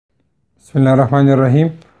بسم الله الرحمن الرحیم.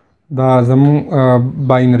 دا زمون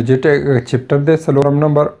بایوانرجیټک چپټر دی، څلورم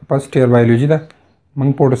نمبر، فرست ایئر بایولوژي ده. موږ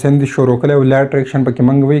فوټوسنتھسس شروع کړی او لایټ ریاکشن پکې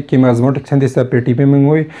موږ وایي، کیمیازموټیک سنتھسس په ټي پی موږ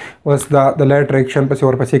وایي. اوس دا د لایټ ریاکشن پسې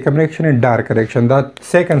ورپسې کوم ریاکشن دی؟ ډارک ریاکشن. دا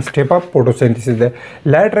سیکنډ سټیپ اف فوټوسنتھسس دی.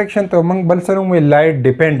 لایټ ریاکشن ته موږ بل څه نوم وایي؟ لایټ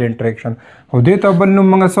ډیپینډنټ ریاکشن. او دې ته بل نوم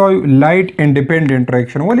موږ څه وایو؟ لایټ انډیپینډنټ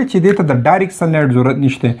ریاکشن. ولې چې دې ته د ډایرکټ سنلایټ ضرورت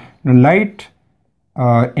نشته، نو لایټ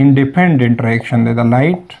انډیپینډنټ ریاکشن دی. د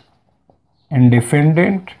لایټ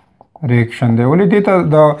انډیپینډنٹ ریاکشن دی. ولې دې ته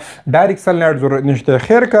د ډایرکټ سنلایټ ضرورت نشته.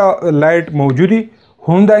 خیر که لایټ موجودی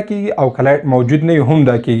هم دا کیږي او که لایټ موجود نه وي هم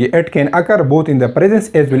دا کیږي. اٹ کین اکر بوث ان د پریزنس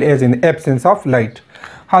ایز ویل ایز ان د ایبسنس اف لایټ.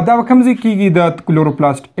 دا کوم ځای کیږي؟ د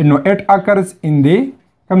کلوروپلاست. نو اٹ اکرز ان دی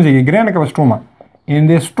کوم ځای کې؟ ګرانکوسټوما. ان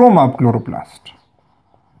د سټوما اف کلوروپلاست.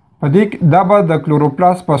 په دې دا به د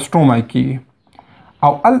کلوروپلاست په سټوما کیږي.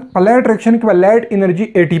 او په لایټ ریاکشن کې به لایټ انرژي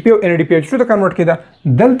اے ټي پی او ان ډي پی ایچ ته کنورټ کېده.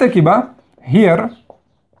 دلته کې به here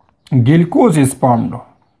glucose is formed.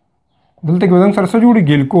 دلته کې بدن سره څه جوړي؟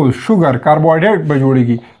 ګلوکوز، شوګر، کاربوهایډریټ به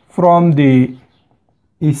جوړیږي from the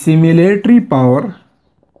assimilatory power.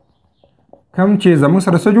 کوم چې زموږ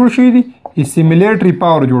سره څه جوړ شوي دي؟ assimilatory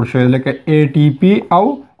power جوړ شوی، لکه ATP او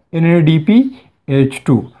NADPH2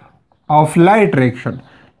 of light reaction.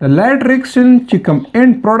 د لایټ ریاکشن چې کوم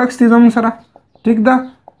end products دي زموږ سره، ټیک ده،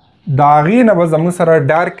 د هغې نه به زموږ سره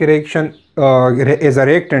ډارک ریاکشن از ا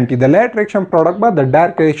ریاکټنټ دي. د لایټ ریاکشن پروډکټ به د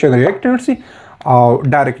ډارک ریاکشن ریاکټنټ سي او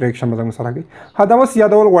ډایرکټ ریاکشن به زموږ سره کوي. دا اوس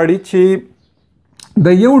یادول غواړي چې د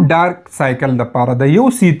یو ډارک سایکل دپاره، د یو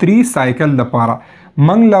C3 سایکل دپاره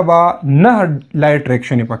موږ له به 9 لایټ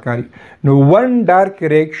ریاکشنې پکاري. نو 1 ډارک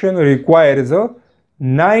ریاکشن ریکوایرز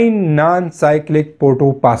 9 نان سایکلیک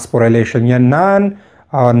پروټوفاسفوریلیشن، یا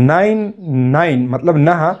 9 مطلب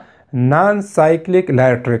 9 نان سایکلیک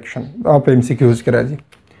لایټ ریاکشن. دا په ایم سی کیوز کې راځي.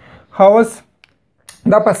 اوس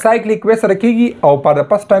دا په سایکلیک وی سره کیږي او په د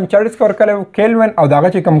فرست ټایم چا ډسکور کړی؟ کیلوین او دغه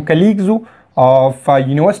چې کوم کلیګز وو په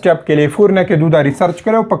یونیورسټي اف کیلیفورنیا کې دوی دا ریسرچ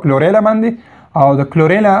کړی په کلوریلا باندې. او د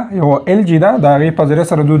کلوریلا یو ال جی ده، د هغې په ذریعه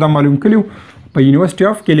سره دوی دا معلوم کړي په یونیورسټي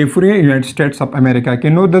اف کیلیفورنیا یونایټډ سټیټس اف امریکا کې.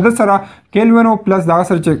 نو د ده سره کیلوین او پلس دغه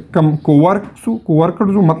سره چې کوم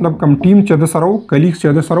کوورکرز وو، مطلب کوم ټیم چې د سره وو، کلیګز چې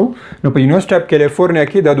د سره وو، نو په یونیورسټي اف کیلیفورنیا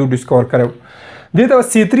کې دا دوی ډسکور کړی. دې ته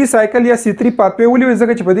C3 سایکل یا C3 پاتوی ولې وایي؟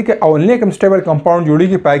 ځکه چې په دې کې اونلی کوم سټیبل کمپاوند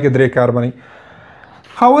جوړیږي، پای کې 3 کاربن.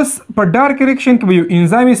 اوس په ډارک ریاکشن کې به یو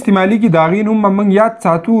انزایم استعمالیږي، د هغې نوم به موږ یاد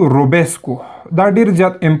ساتو روبیسکو. دا ډېر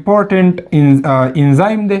زیات امپورټنټ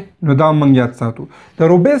انزایم دی، نو دا موږ یاد ساتو. د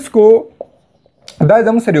روبیسکو دا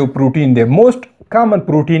زموږ سره یو پروټین دی، موسټ کامن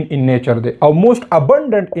پروټین ان نیچر دی او موسټ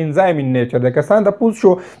ابنډنټ انزایم ان نیچر دی. کسان ته پوښ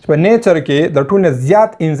شو چې په نیچر کې د ټولو نه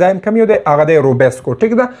زیات انزایم کوم یو دی؟ هغه دی روبیسکو.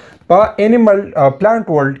 ټیک ده. په انیمل پلانټ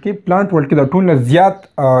ورلډ کې د ټولو نه زیات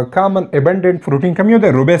کامن ابنډنټ پروټین کوم یو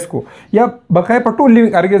دی؟ روبیسکو. یا بقای په ټول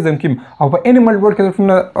لیوینګ ارګانیزم کې او په انیمل ورلډ کې د ټولو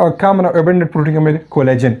نه کامن ابنډنټ پروټین کوم دی؟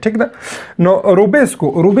 کولاجن. ټیک ده. نو روبیسکو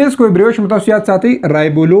ابریویشن تاسو یاد ساتئ،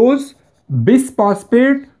 رایبولوز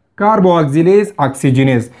بیسفاسفیټ کاربو اکسیلیز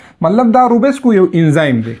اکسیجنیز. مطلب دا روبیسکو یو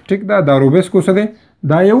انزایم دی. ټیک ده. دا روبیسکو څه دی؟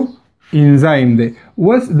 دا یو انزایم دی.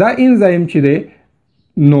 اوس دا انزایم چې دی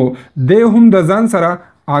نو دی هم د ځان سره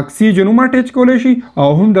اکسیجن هم اټیچ کولی شي او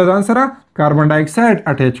هم د ځان سره کاربن ډای اکساید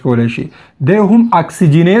اټیچ کولی شي. دی هم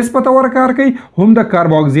اکسیجنیز په تور کار کوي، هم د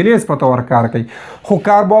کاربو اکسیلیز په تور کار کوي. خو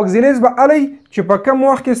کاربو اکسیلیز به الی چې په کم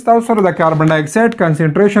وخت کې ستاسو سره د کاربن ډای اکساید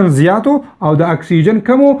کنسنټریشن زیاتو او د اکسیجن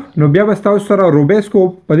کمو، نو بیا به ستاسو سره روبیسکو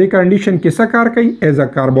په دې کنډیشن کې څه کار کوي؟ ایز ا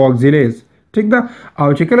کاربو اکسیلیز. ټیک ده. او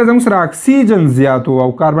چې کله زموږ سره اکسیجن زیاتو او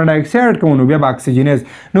کاربن ډای اکساید کوو، نو بیا به اکسیجنیز.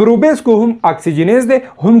 نو روبیسکو هم اکسیجنیز دی،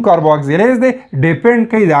 هم کاربو اکسیلیز دی. ډیپینډ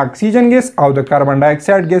کوي د اکسیجن ګیس او د کاربن ډای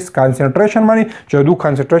اکساید ګیس کنسنټریشن باندې، چې دوی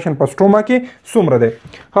کنسنټریشن په سټوما کې څومره دی.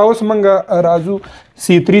 اوس موږ راځو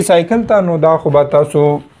C3 سایکل ته. نو دا خو به تاسو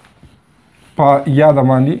په یاد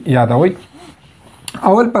باندې یادوئ.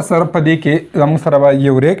 اول په سر په دې کې زموږ سره به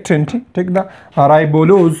یو ریاکټنټ، ټیک ده،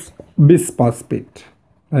 رایبولوز بیسفاسفیټ.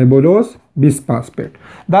 رایبولوز بیسفاسفیټ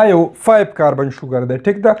دا یو 5 کاربن شوګر دی.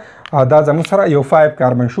 ټیک ده. دا زموږ سره یو 5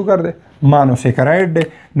 کاربن شوګر دی، مانوسیکرایډ دی.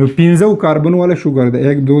 نو 15 کاربن والا شوګر دی،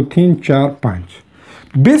 1 2 3 4 5.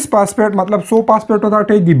 بیسفاسفیټ مطلب 100 فاسفیټ ہوتا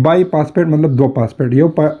ہے. بائی فاسفیٹ مطلب 2 فاسفیٹ، یو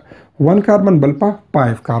په 1 کاربن بل په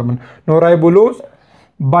 5 کاربن. نو رایبولوز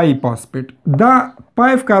بائی فاسفیٹ دا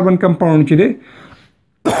 5 کاربن کمپاوند چې دی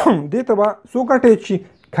دې ته به څوک اټیچ شي؟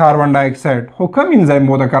 کاربن ډای اکساید. خو کوم انزایم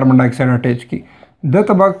به د کاربن ډای اکساید اټیچ کی؟ د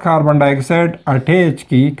ته به کاربن ډای اکساید اټیچ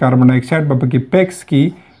کی. کاربن ډای اکساید به پکې پیکس کی.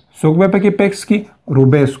 څوک به پکې پیکس کی؟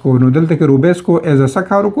 روبیسکو. نو دلته کې روبیسکو ایز ا څه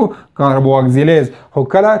کار وکړو؟ کاربو اکسیلیز. خو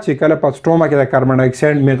کله چې کله په سټوما کې د کاربن ډای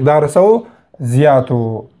اکساید مقدار څه زیات و.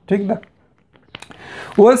 ټیک ده.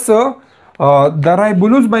 اوس د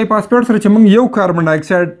رایبولوز بای فاسفیټ سره چې موږ یو کاربن ډای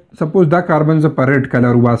اکساید سپوز دا کاربن زه په ریډ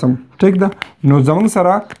کلر وباسم ټیک ده نو زموږ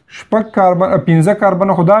سره شپږ کاربن 15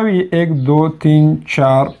 کاربن خو دا وي 1 2 3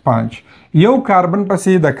 4 5 یو کاربن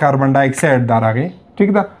پسې د کاربن ډای اکساید دا راغی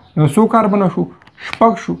ټیک ده نو څو کاربن شو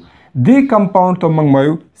شپږ شو دې کمپاوند ته موږ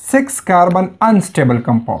وایو 6 کاربن انسټیبل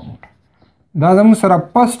کمپاوند دا زموږ سره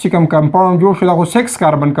پس چې کوم کمپاوند جوړ شو دا خو 6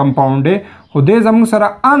 کاربن کمپاوند دی خو دې زموږ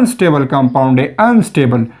سره انسټیبل کمپاوند دی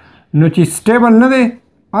انسټیبل نو چې سټیبل نه دی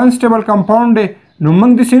انسټیبل کمپاوند دی نو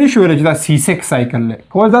موږ داسې نشو ویلی چې دا C6 سایکل دی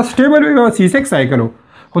که دا سټیبل وي C6 سایکل و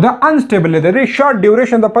خو دا انسټیبل دی د ډېر شارټ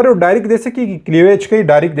ډیوریشن دپاره ډایرکټ دی څه کېږي کلیویج کوي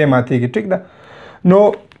ډایرکټ دی ماتېږي ټیک ده نو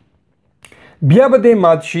بیا به دی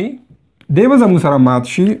مات شي دی به زموږ سره مات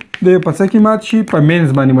شي دی په څه کې مات شي په مینز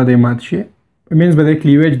باندې به دی مات شي په مینز به دی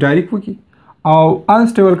کلیویج ډایرکټ وکړي او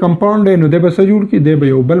انسټیبل کمپاوند دی نو دی به څه جوړ کړي دی به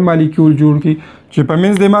یو بل مالیکیول جوړ کړي چې په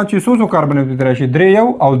مینځ دی مات چې څو کاربن ورته راشي درې یو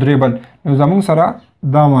او درې بل نو زموږ سره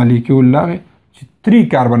دا مالیکیول راغی چې 3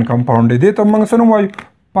 کاربن کمپاوند دی دې ته موږ څه نوم وایو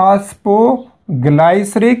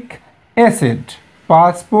فاسفوګلایسریک اسید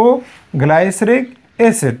فاسفوګلایسریک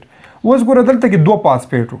اسید اوس ګوره دلته کې 2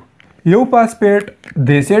 فاسفیټ یو فاسفیټ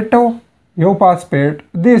دې سیټ ته یو فاسفیټ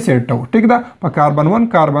دې سیټ ته ټیک ده په کاربن 1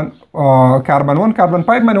 کاربن 1 کاربن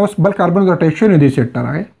 5 باندې اوس بل کاربن راټیټ شوی دې سیټ ته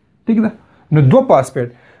راغی ټیک ده نو 2 فاسفیټ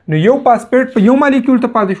نو یو فاسفیټ په یو مالیکول ته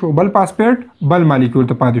پاتې شو بل فاسفیټ بل مالیکول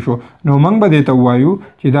ته پاتې شو نو موږ به دې ته وایو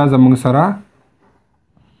چې دا زموږ سره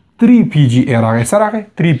 3 راغی سره راغی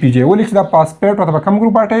 3 ولې چې دا فاسفیټ ورته په کوم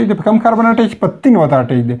ګروپ اټیچ دی په کوم کاربن اټیچ په 3 ورته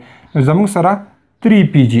اټیچ دی نو زموږ سره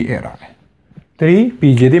 3 راغی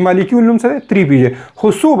 3 دی مالیکول نوم څه دی 3 خو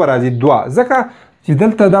څو به راځي 2 ځکه چې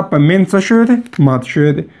دلته دا په مین څه شوی دی مات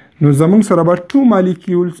شوی دی نو زموږ سره به 2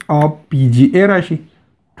 molecules of PGA راشي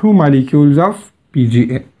 2 molecules of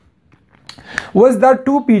PGA اوس دا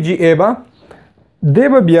 2 PGA به دی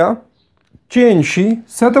به بیا چینج شي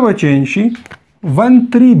څه ته به چینج شي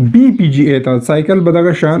 1,3 BPGA ته سایکل به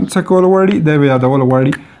دغه شان څه کول غواړي دی به یادول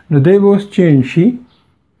غواړي نو دی به اوس چینج شي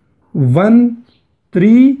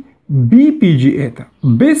 1,3 BPGA ته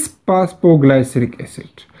بیس فاسفوګلایسریک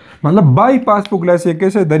اسید مطلب بای فاسفوګلایسریک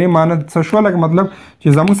اسید د دې معنی څه شو لکه مطلب چې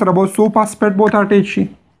زموږ سره به څو فاسفیټ به ورته اټیچ شي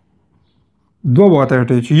 2 به ورته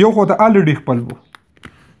اټیچ شي یو خو ته الریډي خپل و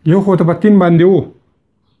یو خو ته په 3 باندې و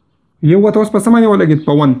یو ورته اوس په څه باندې ولګېد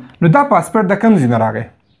په 1 نو دا فاسفیټ د کوم ځای نه راغی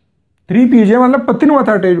 3 PGA مطلب په 3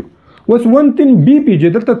 ورته اټیچ اوس 1,3 BPGA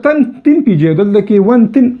دلته 3 PGA دلته کې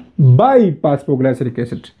 1,3 بای فاسفوګلایسریک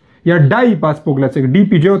اسید یا ډای فاسفوګلایسریک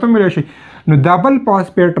DPGA ته ویل شي نو ډبل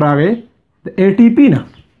فاسفیټ راغی د ATP نه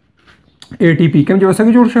ATP کوم چې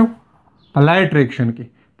وسګه جوړ شو په لایټ ریاکشن کې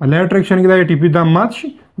په لایټ ریاکشن کې دا ATP دا مات شي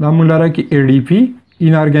دا موږ لاره کې ADP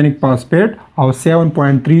انارګانیک فاسفیټ او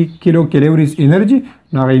 7.3 کیلو کیلوریز انرژي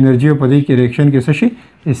نو انرژي په دې کې ریاکشن کې څه شي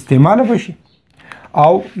استعمال وشي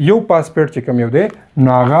او یو فاسفیټ چې کوم یو دی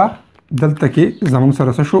نو هغه دلته کې زموږ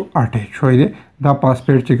سره څه شو اټیچ شوی دی دا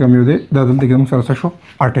فاسفیټ چې کوم یو دی دا دلته کې زموږ سره څه شو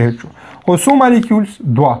اټیچ شو خو څو مالیکولز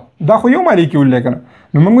 2 دا خو یو مالیکول دی کنه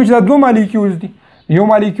نو موږ چې دا 2 مالیکولز دي یو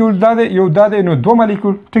مالیکول دا دی یو دا دی نو 2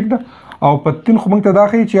 مالیکول ټیک ده او په 3 خو موږ ته دا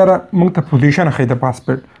ښیي چې یاره موږ ته پوزیشن ښیي د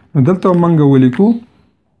فاسفیټ نو دلته موږ ولیکو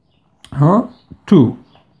 2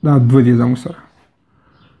 دا 2 دي زموږ سره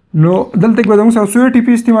نو دلته کې به زموږ سره څو ATP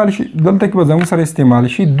استعمال شي دلته کې به زموږ سره استعمال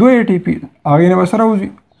شي 2 ATP هغې نه به سره راوځي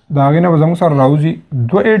د هغې نه به زموږ سره راوځي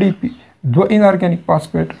 2 ADP 2 انارګانیک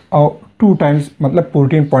فاسفیټ او 2 ټایمز مطلب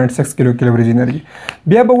 14.6 کیلو کیلوریز انرژي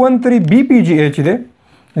بیا به 1,3 BPGA چې دی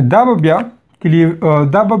دا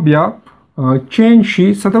به بیا چینج شي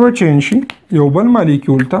څه ته به چینج شي یو بل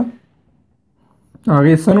مالیکول ته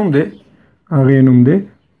هغې څه نوم دی هغې نوم دی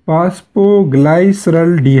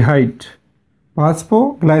فاسفوګلایسرل ډیهایډ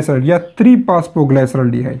فاسفوګلایسرل یا 3 فاسفوګلایسرل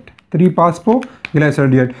ډیهایډ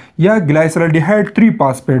یا ګلایسرل ډیهایډ 3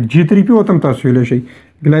 فاسفیټ G3P وته هم تاسو ویلی شئ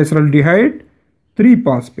ګلایسرل ډیهایډ 3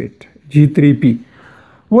 فاسفیټ G3P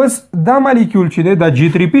اوس دا مالیکول چې دی دا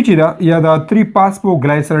G3P چې ده یا دا 3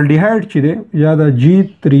 فاسفوګلایسرل ډیهایډ چې دی یا دا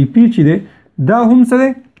G3P چې دی دا هم څه دی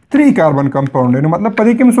 3 کاربن کمپاوند دی نو مطلب په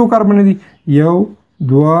دې کې هم څو کاربن دي 1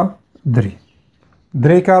 2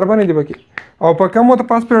 3 کاربن دي پکې او په کوم ورته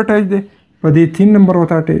فاسفیټ اټیچ دی په دې 3 نمبر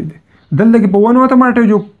ورته اټیچ دی دلته کې په 1 ورته ما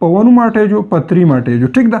اټیچ په 1 ما اټیچ په 3 ما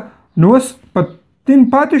اټیچ ټیک ده نو اوس په 3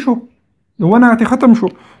 پاتې شو نو 1 هغه ختم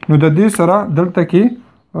شو نو د دې سره دلته کې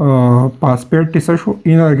فاسفیټ څه شو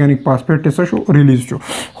انارګانیک فاسفیټ څه شو ریلیز شو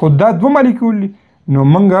خو دا 2 مالیکول دي نو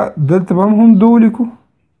موږ دلته به هم 2 ولیکو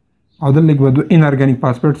او دلته کې به 2 انارګانیک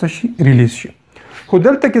فاسفیټ څه شي ریلیز شي خو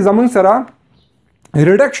دلته کې زموږ سره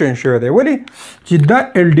ریډکشن شوی دی ولې چې دا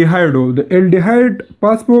الډیهایډ و د الډیهایډ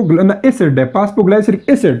اسید دی فاسفوګلایسریک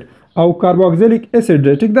اسید او کاربوکسیلیک اسید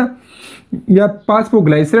دی ټیک ده یا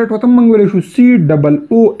فاسفوګلایسریټ وته موږ ویلی شو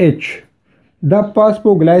COOH دا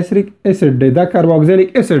فاسفوګلایسریک اسید دی دا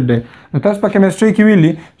کاربوکسیلیک اسید دی نو تاسو په کیمستري کې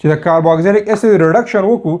ویلي چې د کاربوکسیلیک اسید ریډکشن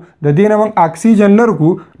وکړو د دې نه موږ اکسیجن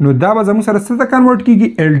لرکو نو دا به زموږ سره څه ته کنورټ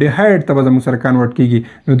کیږي الډیهایډ ته به زموږ سره کنورټ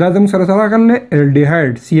کیږي نو دا زموږ سره راغلی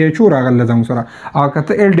الډیهایډ CHO راغلی زموږ سره او که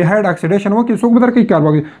ته الډیهایډ اکسیډیشن وکړي څوک به درکوي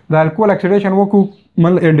کاربوکسیلیک د الکول اکسیډیشن وکړو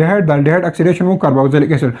مل الډیهایډ د الډیهایډ اکسیډیشن وکړو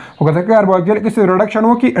کاربوکسیلیک اسید او که ته کاربوکسیلیک اسید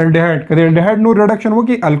ریډکشن وکړي الډیهایډ که د الډیهایډ نور ریډکشن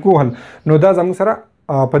وکړي الکوهل نو دا زموږ سره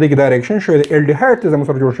په دې کې دا ریاکشن شوی دی الډیهایډ ته زموږ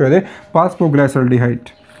سره جوړ شوی دی فاسفوګلایسلډیهایډ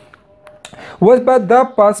اوس بعد دا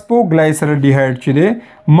فاسفوګلایسلډیهایډ چې دی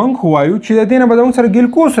موږ خو وایو چې د دې نه به زموږ سره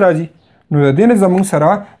ګلکوز راځي نو د دې نه زموږ سره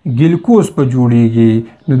ګلکوز په جوړیږي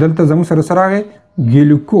نو دلته زموږ سره څه راغی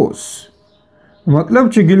ګلکوز مطلب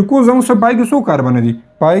چې ګلکوز زموږ سره پای کې څو کاربن دي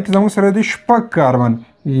پای کې زموږ سره دي شپږ کاربن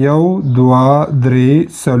 1 2 3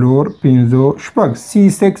 4 5 شپږ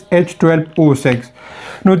C6H12O6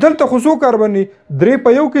 نو دلته خو څو کاربن دي 3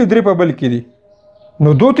 په یو کې 3 په بل کې دي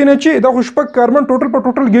نو دو تینه چې دا خو شپږ کاربن ټوټل په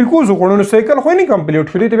ټوټل ګلکوز وخوړو نو سایکل خو نه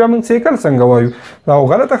کمپلیټ شو دي ته بیا موږ سایکل څنګه وایو دا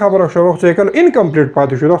غلطه خبره شو سایکل انکمپلیټ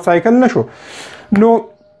پاتې شو دا سایکل نشو نو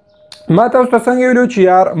ما تاسو ته څنګه ویلو چې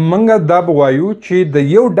یار موږ دا وایو چې د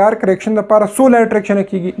یو ډارک ریاکشن لپاره څو لایټ ریاکشن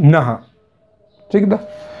کیږي نه ټیک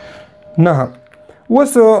ده نه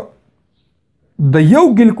اوس د یو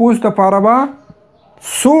ګلکوز لپاره به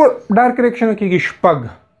څو ډارک ریاکشن کیږي شپږ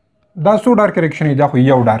دا څو ډارک ریاکشن دا خو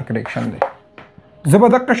یو ډارک ریاکشن دی زه به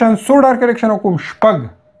دقه شان څو ډارک ریاکشن وکړم شپږ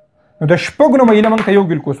نو د شپږو نه به ایله موږ ته یو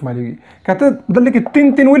ګلکوز معلومېږي که ته دلته کې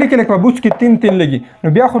 3 ولیکې لکه په بوس کې 3 لګي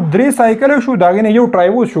نو بیا خو 3 سایکل شو د هغې نه یو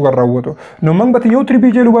ټرایوز شوګر راووتو نو موږ به ته یو 3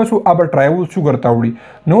 پیجل وباسو اب ټرایوز شوګر ته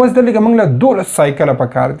وړي نو اوس دلته کې موږ له 12 سایکله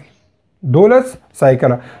پکار دي 12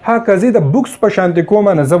 سایکله ها که زه د بوکس په شانتې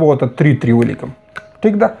کومه نه زه به ورته 3 ولیکم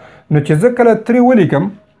ټیک ده نو چې زه کله 3 ولیکم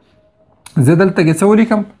زه دلته کې څه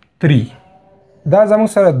ولیکم 3 دا زموږ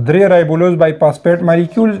سره 3 رایبولوز بای فاسفیټ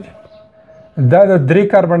مالیکولز دي دا د 3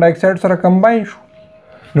 کاربن ډای اکساید سره کمباین شو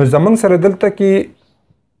نو زموږ سره دلته کې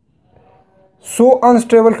څو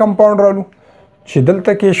انسټیبل کمپاوند رالو چې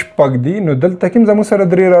دلته کې شپږ دي نو دلته کې زموږ سره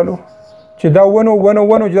 3 رالو چې دا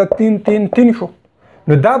ونه چې دا 3 شو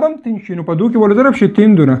نو دا به هم 3 شي نو په 2 کې ول ضرب شي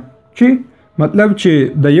 3 دونه چې مطلب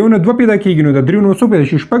چې د یو نه 2 پیدا کېږي نو د 3 نو څو پیدا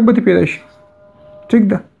شي شپږ به پیدا شي ټیک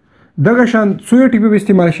ده دغه شان څو ATP به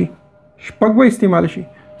استعمال شي شپږ به استعمال شي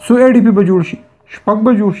څو ADP به جوړ شي شپږ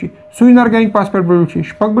به جوړ شي څو انارګانیک فاسفیټ به جوړ شي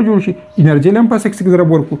شپږ به جوړ شي انرژي هم په 6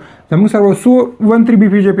 ضرب ورکو زموږ سره څو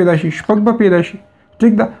 13BP پیدا شي شپږ به پیدا شي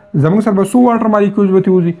ټیک ده زموږ سره څو واټر مالیکولز به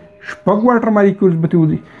توزي شپږ واټر مالیکولز به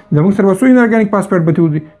توزي زموږ سره څو انارګانیک فاسفیټ به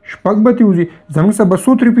توزي شپږ به توزي زموږ سره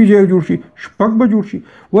څو 3PJ جوړ شي شپږ به جوړ شي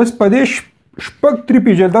اوس په دې شپږ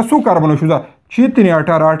 3PJ دا څو کاربن شو دا چې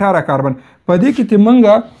 18 کاربن په دې کې ته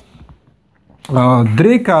منګه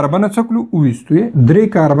 3 کاربن څکلو وېستو 3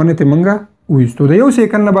 کاربن ته منګه وېستو د یو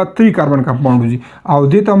سیکنډ نه بعد 3 کاربن کمپاوند وځي او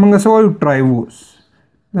دې ته منګه سوال ټرایوز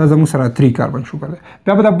دا زموږ سره 3 کاربن شو کړل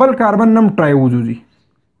بیا په بل کاربن نم ټرایوز وځي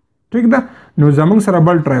ټیک ده نو زموږ سره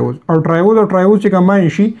بل ټرایوز او ټرایوز چې کمباین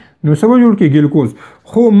شي نو څه به جوړ کړي ګلکوز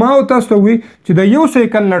خو ما تاسو ته وی چې د یو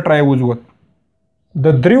سیکنډ نه ټرایوز وت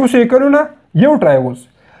د 3 سیکنډونو نه یو ټرایوز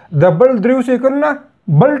د بل 3 سیکنډونو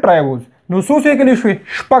نه بل ټرایوز نو څو سیکلې شوې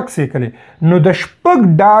شپږ سیکلې نو د شپږ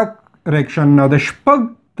ډارک ریاکشن نه د شپږ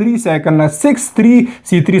 3 سایکل نه 6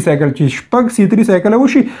 سایکل چې شپږ C3 سایکل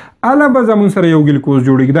وشي اله به زموږ سره یو ګلکوز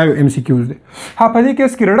جوړیږي دا یو MCQs دی ها په دې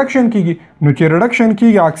کیس کې ریډکشن کیږي نو چې ریډکشن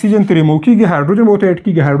کیږي اکسیجن ترې ریموو کیږي هایدروجن به ورته اډ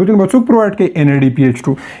کیږي هایدروجن به څوک پرووایډ کوي NADPH2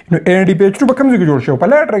 نو NADPH2 به کوم ځای کې جوړ شي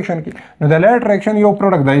په لایټ ریاکشن کې نو د لایټ ریاکشن یو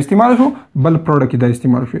پروډکټ دا استعمال شو بل پروډکټ دا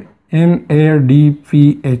استعمال شو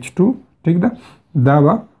NADPH2 ټیک ده دا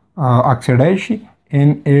به اکسیډایز شي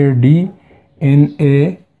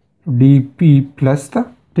NADP پلس ته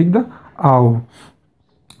ټیک ده او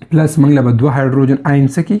پلس موږ له 2 هایدروجن آین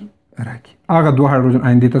سکی راکي هغه 2 هایدروجن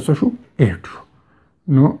آین دې ته شو 8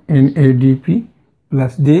 نو NADP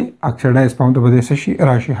پلس دی اکسیډایز پاوند به دې شي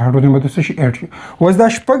راشي هایدروجن به دې شي 8 شي اوس دا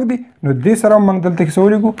شپږ دی نو دې سره موږ دلته کې څه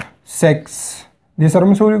ولیکو 6 دې سره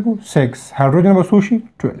موږ څه ولیکو 6 هایدروجن به څه شي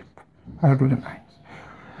 12 هایدروجن آین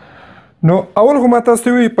نو اول خو ما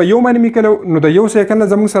تاسو وی په یو باندې میکلو نو د یو سیکنډ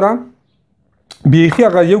زموږ سره بیخي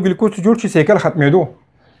هغه یو ګلکوز جوړ شي سیکل ختمېدو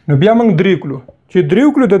نو بیا موږ 3 کلو چې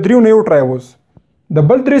 3 کلو د 3 نه یو ټرایوز د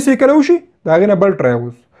بل 3 سیکل وشي د هغې نه بل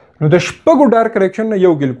ټرایوز نو د شپږو ډارک ریاکشن نه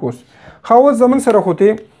یو ګلکوز خو اوس زموږ سره خو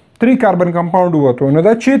ته 3 کاربن کمپاوند ووتو نو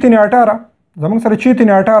دا 18 زموږ سره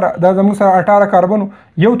 18 دا زموږ سره 18 کاربن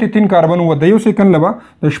یو ته 3 کاربن و د یو سیکنډ لبا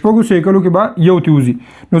د شپږو سیکلو کې با یو تیوزي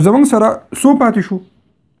نو زموږ سره سو پاتې شو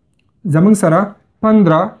زموږ سره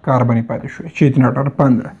 15 کاربن پاتې شو چې اتنا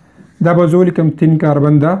 15 دا به زه ولیکم 3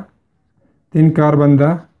 کاربن دا 3 کاربن دا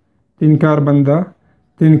 3 کاربن دا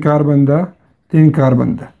 3 کاربن دا 3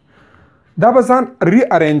 کاربن دا دا به ځان ری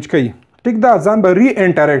ارینج کوي ټیک دا ځان به ری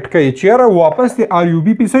انټریکټ کوي چې یاره واپس د آر یو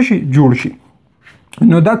بی پی څه شي جوړ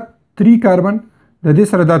شي نو دا 3 کاربن د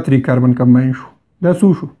دې سره دا 3 کاربن کمباین شو دا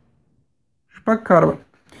څو شو شپږ کاربن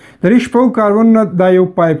د دې شپږو کاربن نه دا یو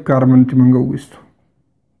پایپ کاربن چې موږ وویستو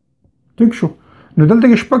ټیک شو نو دلته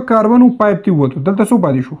کې شپږ کاربن او پایپ تی وته دلته څو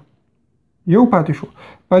پاتې شو یو پاتې شو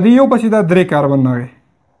په دې یو پسې دا 3 کاربن راغی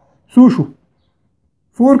څو شو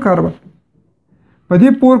 4 کاربن په دې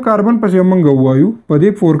 4 کاربن پسې موږ وایو په دې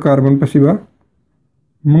 4 کاربن پسې به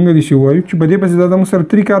موږ دې شو وایو چې په دې پسې دا موږ سره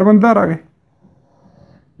 3 کاربن دا راغی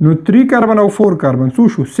نو 3 کاربن او 4 کاربن څو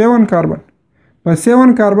شو 7 کاربن په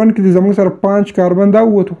 7 کاربن کې زموږ سره 5 کاربن دا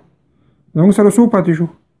وته زموږ سره څو پاتې شو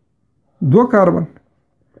 2 کاربن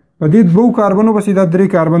په دې 2 کاربنو پسې دا 3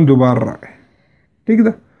 کاربن دوباره راغی ٹھیک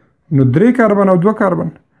ده نو 3 کاربن او 2 کاربن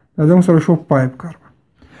دا زموږ سره شو 5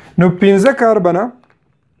 کاربن نو 15 کاربن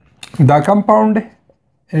دا کمپاوند دی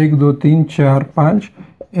 1 2 3 4 5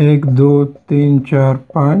 1 2 3 4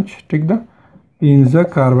 5 ٹھیک ده 15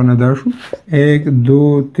 کاربن دا شو 1 2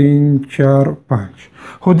 3 4 5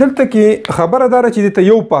 خو دلته کې خبره داره چې دلته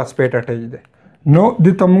یو فاسفیټ اټیچ دی نو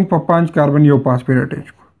دلته موږ په 5 کاربن یو فاسفیټ اټیچ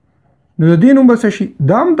کړو نو د دې نوم به څه شي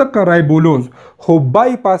دا هم دقه رایبولوز خو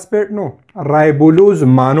بای فاسفیټ نو رایبولوز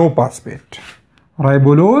مانو فاسفیټ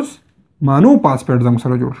رایبولوز مانو فاسفیټ زموږ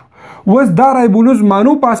سره جوړ شو اوس دا رایبولوز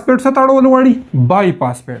مانو فاسفیټ څه تړول غواړي بای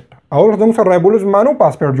فاسفیټ او زموږ سره رایبولوز مانو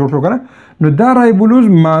فاسفیټ جوړ شو که نه نو دا رایبولوز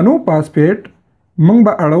مانو فاسفیټ موږ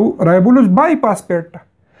به اړو رایبولوز بای فاسفیټ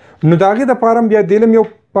نو د هغې دپاره بیا دیلم یو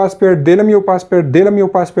فاسفیټ دیلم یو فاسفیټ دیلم یو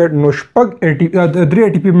فاسفیټ نو شپږ 3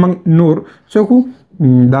 ای ټي پي موږ نور څه کړو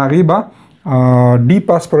د هغې به ډي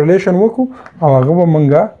فاسفوریلیشن وکړو او هغه به موږ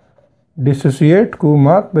ډیسوسییټ کړو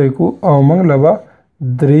مات به یې کړو او موږ له به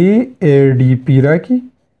 3 ای ډي پي راکړي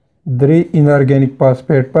 3 انارګینیک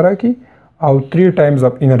فاسفیټ به راکړي او 3 ټایمز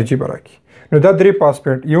اف انرژي به راکړي نو دا 3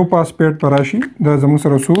 فاسفیټ یو فاسفیټ به راشي دا زموږ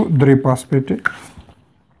سره څو 3 فاسفیټ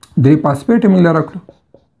 3 فاسفیټ یې موږ له راکړو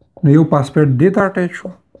نو یو فاسفیټ دې ته اټیچ شو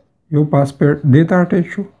یو فاسفیټ دې ته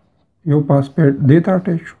اټیچ شو یو فاسفیټ دې ته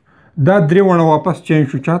اټیچ شو دا 3 ونه واپس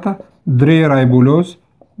چینج شو چاته 3 رایبولوز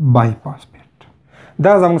بای فاسفیټ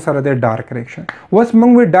دا زموږ سره د ډارک ریاکشن اوس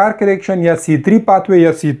موږ وی ډارک ریاکشن یا C3 پاتوي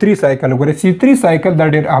یا C3 سایکل وګورئ C3 سایکل دا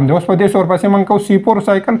ډېر عام دی اوس په دې سور پسې موږ کو C4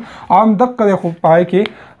 سایکل عام دقه دی خو پای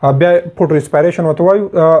کې بیا فوټو ریسپایریشن ورته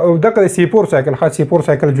وایو دقه د C4 سایکل خاص C4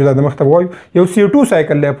 سایکل جدا د مخته وایو یو C2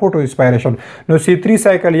 سایکل دی فوټو ریسپایریشن نو C3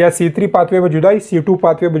 سایکل یا C3 پاتوي به جدای C2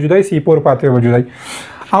 پاتوي به جدای C4 پاتوي به جدای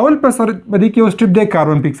اول په سر په دې کې یو سټپ دی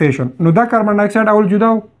کاربن فکسیشن نو دا کاربن ډای اکساید اول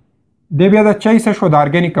جدا دی بیا دا چای څه شو د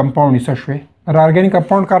ارګانیک کمپاوند څه شوی د ارګانیک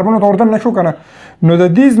کمپاوند کاربن ته ورته نشو کنه نو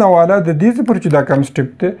د دې نه والا د دې پر چې دا کم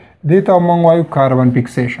سټپ ته دې ته موږ وایو کاربن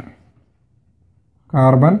فکسیشن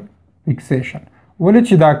کاربن فکسیشن ولې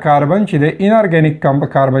چې دا کاربن چې د انارګانیک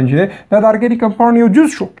کاربن چې دا د ارګانیک کمپاوند یو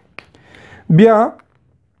جز شو بیا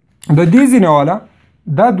د دې نه والا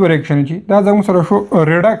دا دوه ریاکشن چې دا زموږ سره شو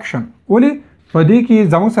ریډکشن ولې په دې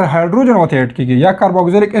کې زموږ سره هایدروجن ورته اډ کیږي یا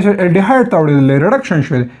کاربوکسیلیک اسید الډیهایډ ته وړل ریډکشن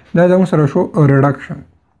شوی دا زموږ سره شو ریډکشن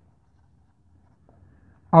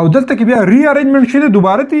او دلته کې بیا ری ارینجمنت شوی دی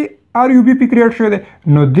دوباره تی آر یو بی پی کریټ شوی دی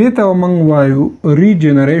نو دې ته موږ وایو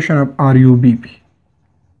ریجنریشن اف آر یو بی پی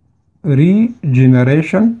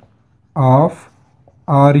ریجنریشن اف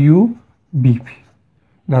آر یو بی پی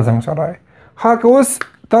دا زموږ سره راځي ها که اوس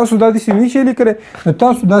تاسو دا داسې نشئ لیکلی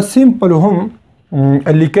تاسو دا سیمپل هم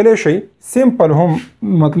لیکلی شئ سیمپل هم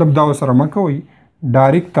مطلب دا سره مه کوئ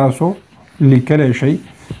ډایرکټ تاسو لیکلی شئ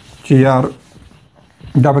چې یار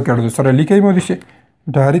دا به کړو سره لیکئ مو دي شي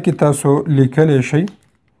ډایرکټ تاسو لیکلی شئ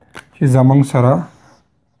چې زموږ سره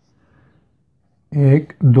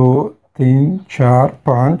 1 2 3 4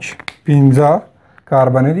 5 15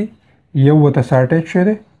 کاربن دي یو ورته ساټیچ شوی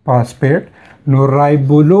دی فاسفیټ نو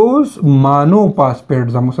رایبولوز مانو فاسفیټ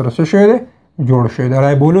زموږ سره څه شوی دی جوړ شوی دی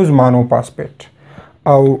رایبولوز مانو فاسفیټ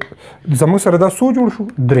او زموږ سره دا څو جوړ شو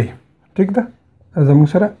 3 ټیک ده زموږ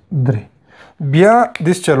سره 3 بیا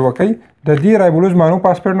دس چل وکئ د دې رایبولوز مانو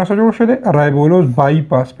فاسفیټ نه څه جوړ شوی دی رایبولوز بای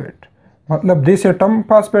فاسفیټ مطلب دې سیټم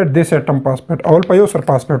فاسفیټ دې سیټم فاسفیټ اول په یو سر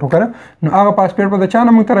فاسفیټ وکړه نو هغه فاسفیټ به د چا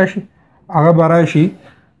نه موږ ته راشي هغه به راشي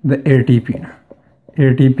د اے ټي پي نه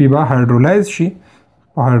اے ټي پي به هایدرولایز شي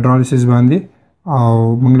په هایدرولایسس باندې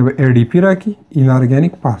او موږ به اے ډي پي راکړي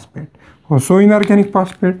انارګانیک فاسفیټ خو څو انارګانیک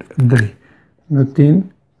فاسفیټ 3 نو 3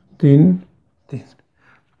 3 3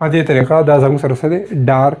 په دې طریقه دا زموږ سره څه دی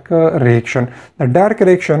ډارک ریاکشن د ډارک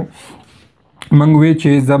ریاکشن موږ وی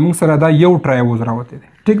چې زموږ سره دا یو ټرایوز راوته دی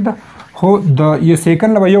ټیک ده خو د یو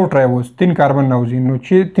سیکنډ له یو ټرایوز 3 کاربن راوځي نو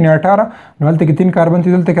چې 3 18 نو دلته کې 3 کاربن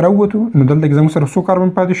دي دلته کې راووتو نو دلته کې زموږ سره څو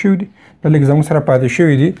کاربن پاتې شوي دي دلته کې زموږ سره پاتې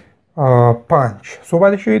شوي دي 5 څو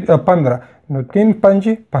پاتې شوي دي 15 نو 3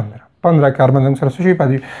 5 15 کاربن زموږ سره څه شي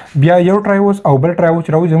پاتې بیا یو ټرایوز او بل ټرایوز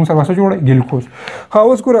راوځي زموږ سره څه جوړه ګلوکوز خو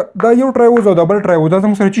اوس ګوره دا یو ټرایوز او دا بل ټرایوز دا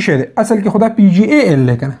زموږ سره څه شي دی اصل کې خدا پی جی ای ال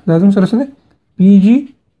لیکنه دا زموږ سره څه دی پی جی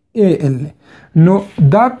ای ال نو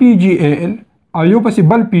دا پی جی ای ال او یو پسې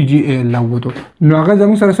بل پی جی ای ال راووتو نو هغه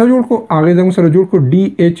زموږ سره څه جوړ کړو هغه زموږ سره جوړ کړو ډي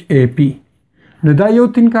ایچ ای پی نو دا یو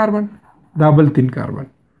 3 کاربن دا بل 3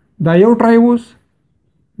 کاربن دا یو ټرایوز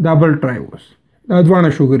دا بل ټرایوز دا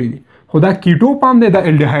دوانه شوګری دي خو دا کیټو پام دی دا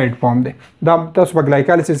الډیهایډ پام دی دا تاسو په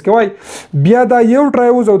ګلایکالیسس کې وای بیا دا یو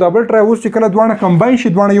ټرایوز او دا بل ټرایوز چې کله دوانه کمباین شي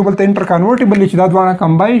دوانه یو بل ته انټر کنورټیبل چې دا دوانه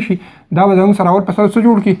کمباین شي دا به زموږ سره ورپسې څه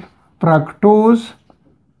جوړ کړي فرکټوز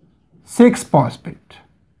 6 فاسفیټ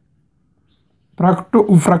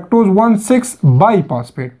فرکټوز 1,6 باي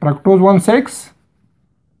فاسفیټ فرکټوز 1,6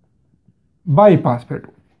 باي فاسفیټ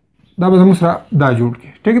دا به زموږ سره دا جوړ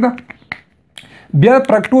کړي ټیک ده بیا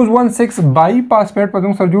فرکټوز 1,6 باي فاسفیټ په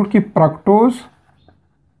زموږ سره جوړ کړي فرکټوز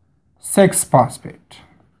 6 فاسفیټ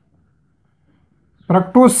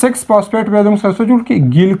فرکټوز 6 فاسفیټ به زموږ سره څه جوړ کړي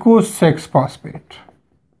ګلوکوز 6 فاسفیټ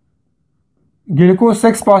ګلوکوز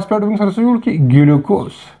 6 فاسفیټ زموږ سره څه جوړ کړي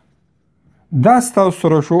ګلوکوز دا ستاسو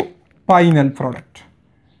سره شو فاینل پروډکټ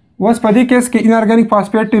اوس په دې کیس کې انارګانیک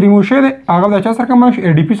فاسفیټ ریموو شوی دی هغه د چا سره کمباین شي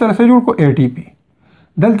اے ډي پي سره څه جوړ کړو اے ټي پي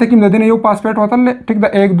دلته کې د دې یو فاسفیټ وتل ټیک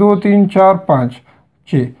ده 1 2 3 4 5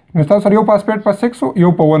 6 نو تاسو سره یو فاسفیټ په 6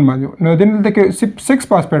 یو په 1 باندې نو دلته کې 6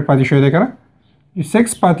 فاسفیټ پاتې شوی دی کنه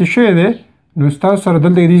 6 پاتې شوی دی نو تاسو سره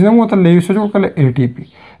دلته دې نه وتل یو څه جوړ کړل اے ټي پي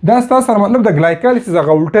دا تاسو سره مطلب د ګلایکالیسس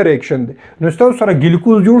هغه الټر ریاکشن دی نو تاسو سره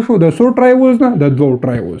ګلوکوز جوړ شو د 100 ټرایوز نه د 2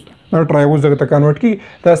 ټرایوز دا ټرایوز دغه ته کنورټ کی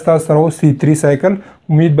دا تاسو سره C3 سایکل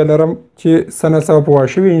امید بلرم چې سنه سبا په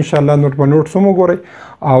واشوي ان شاء الله نوٹ په نوٹ سمو ګورئ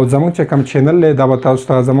او زموږ چې کوم چینل له دا به تاسو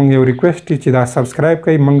ته زموږ یو ریکوست چې دا سبسکرایب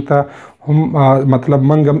کړئ موږ ته هم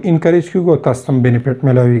مطلب موږ هم انکریج کیږو تاسو هم بینیفیټ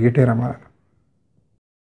ملويږي ډیره مننه